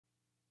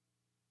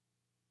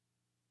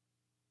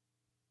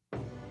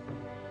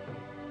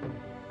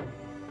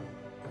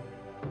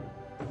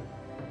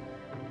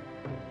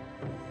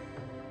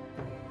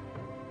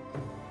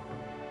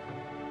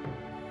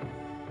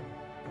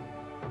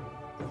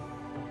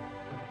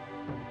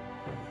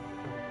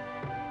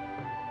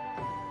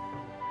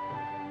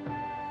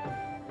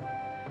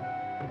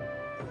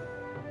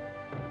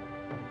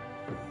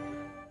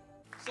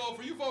So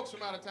for you folks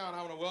from out of town, I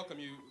want to welcome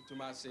you to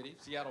my city,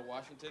 Seattle,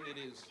 Washington. It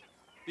is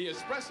the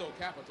espresso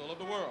capital of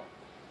the world.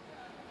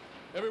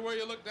 Everywhere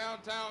you look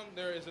downtown,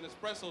 there is an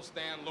espresso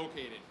stand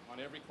located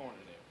on every corner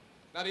there.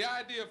 Now, the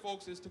idea,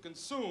 folks, is to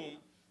consume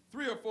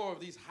 3 or 4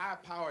 of these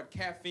high-powered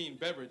caffeine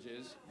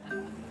beverages,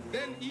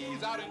 then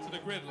ease out into the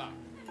gridlock.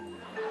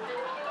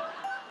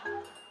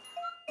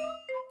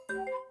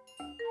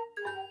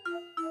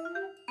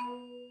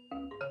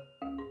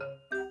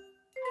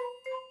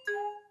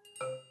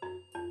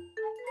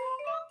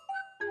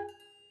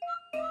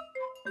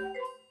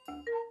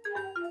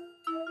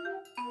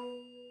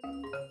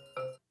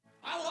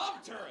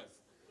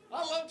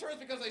 I love tourists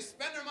because they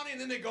spend their money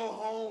and then they go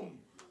home.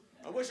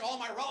 I wish all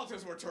my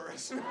relatives were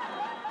tourists.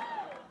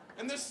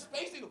 And this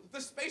space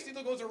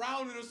needle goes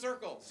around in a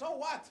circle. So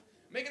what?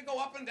 Make it go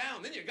up and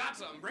down. Then you got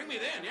something. Bring me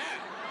then, yeah.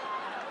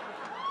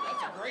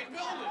 That's a great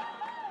building.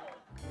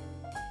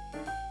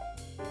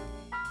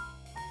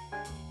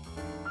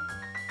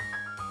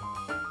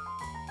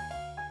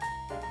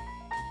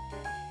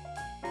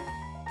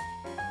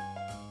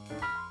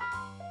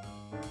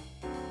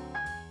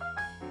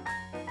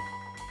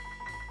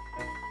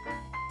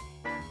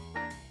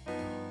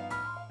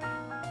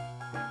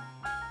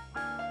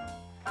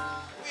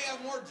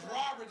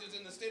 Drawbridges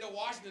in the state of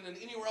Washington than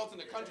anywhere else in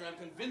the country. I'm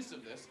convinced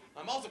of this.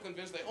 I'm also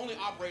convinced they only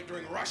operate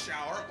during rush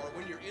hour or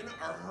when you're in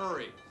a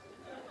hurry.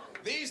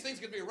 These things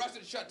could be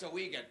rusted shut till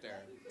we get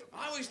there.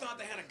 I always thought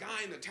they had a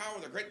guy in the tower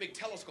with a great big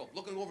telescope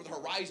looking over the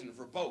horizon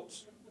for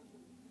boats.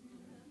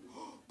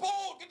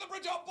 Boat! Get the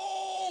bridge up,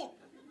 boat!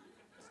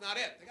 That's not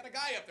it. They got a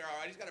guy up there, all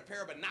right. He's got a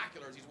pair of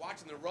binoculars. He's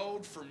watching the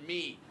road for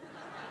me.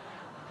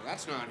 Well,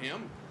 that's not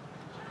him.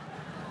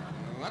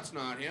 Well, that's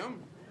not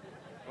him.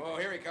 Oh,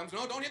 here he comes.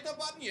 No, don't hit the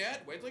button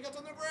yet. Wait till he gets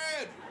on the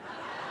bridge.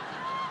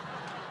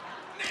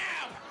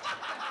 Now!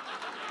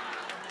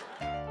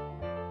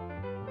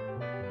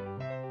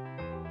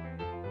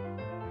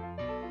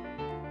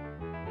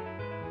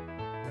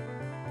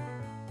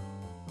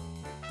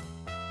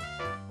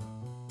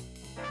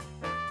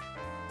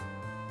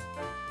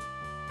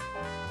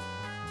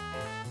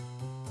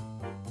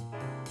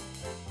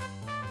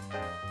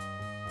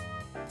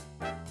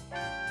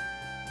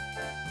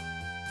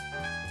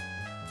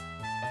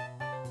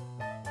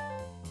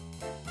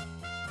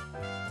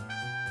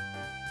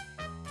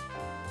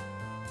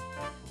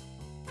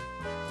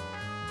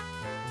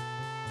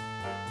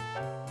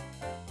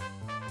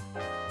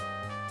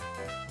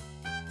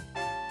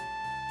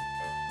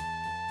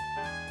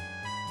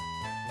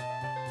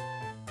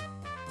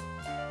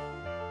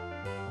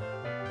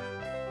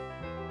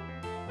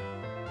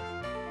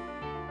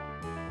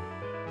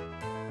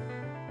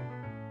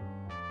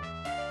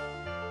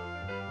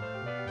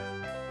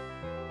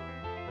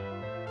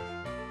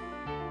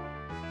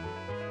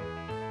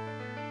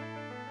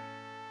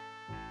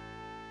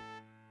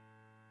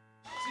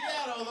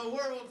 Seattle, the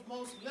world's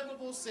most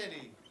livable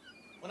city.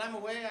 When I'm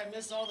away, I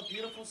miss all the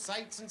beautiful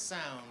sights and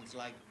sounds,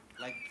 like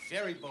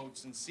ferry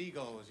boats and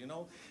seagulls, you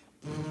know?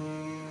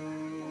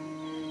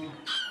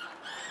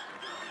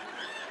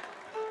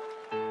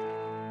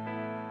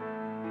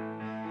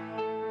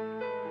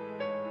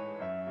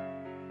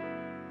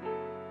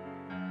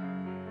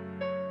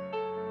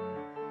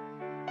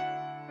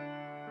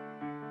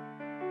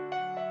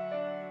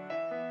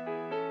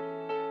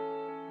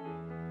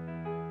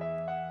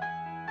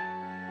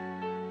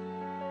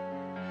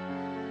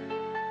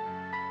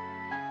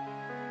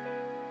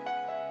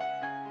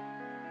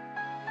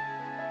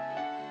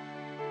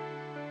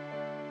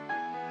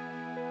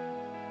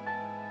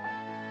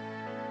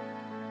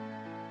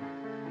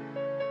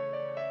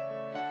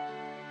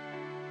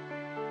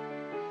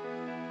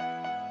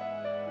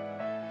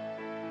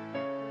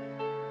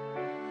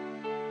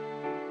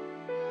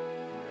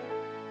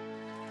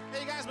 Hey,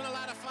 you guys, been a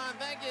lot of fun.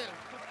 Thank you.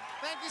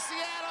 Thank you,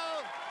 Seattle.